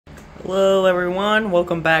Hello everyone,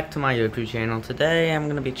 welcome back to my YouTube channel. Today I'm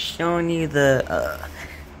going to be showing you the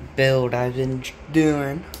build I've been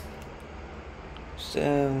doing.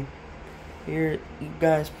 So, here, you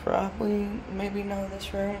guys probably maybe know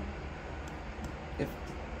this room.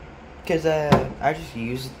 Because I just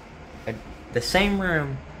used the same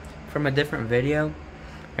room from a different video.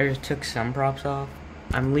 I just took some props off.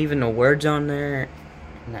 I'm leaving the words on there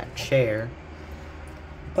and that chair.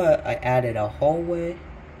 But I added a hallway.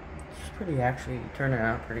 It's pretty actually turning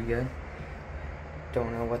out pretty good.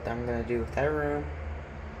 Don't know what I'm gonna do with that room.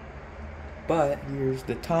 But here's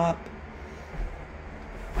the top.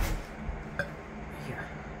 Yeah.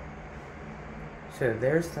 So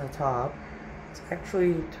there's the top. It's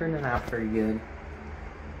actually turning out pretty good.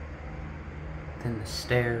 Then the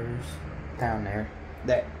stairs down there.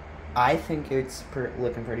 That I think it's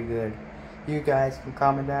looking pretty good. You guys can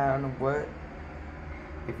comment down what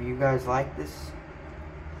if you guys like this.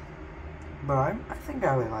 But I think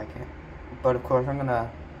I would like it. But of course I'm gonna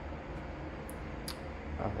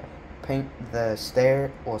paint the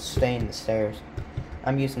stair or stain the stairs.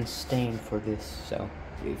 I'm using stain for this, so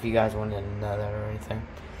if you guys want to know that or anything.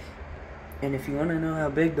 And if you want to know how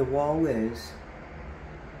big the wall is,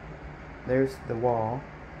 there's the wall.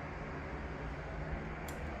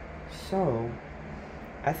 So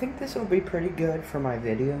I think this will be pretty good for my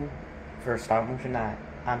video for stop motion.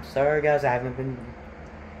 I'm sorry guys, I haven't been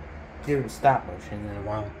doing stop motion in a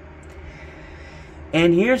while.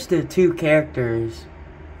 And here's the two characters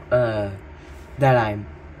that I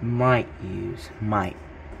might use.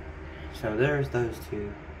 So there's those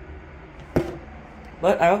two.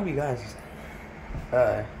 But I hope you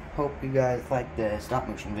guys like the stop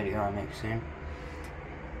motion video I make soon.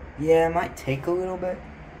 Yeah, it might take a little bit.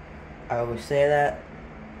 I always say that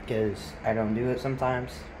because I don't do it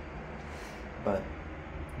sometimes. But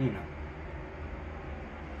you know.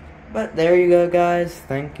 But there you go, guys.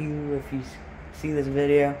 Thank you if you see this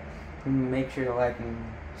video. Make sure to like and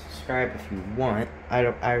subscribe if you want. I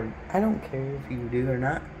don't care if you do or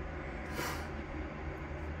not.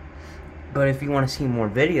 But if you want to see more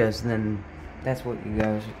videos, then that's what you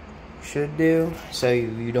guys should do, so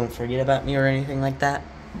you don't forget about me or anything like that.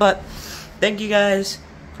 But thank you guys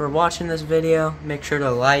for watching this video. Make sure to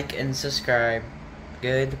like and subscribe.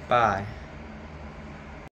 Goodbye.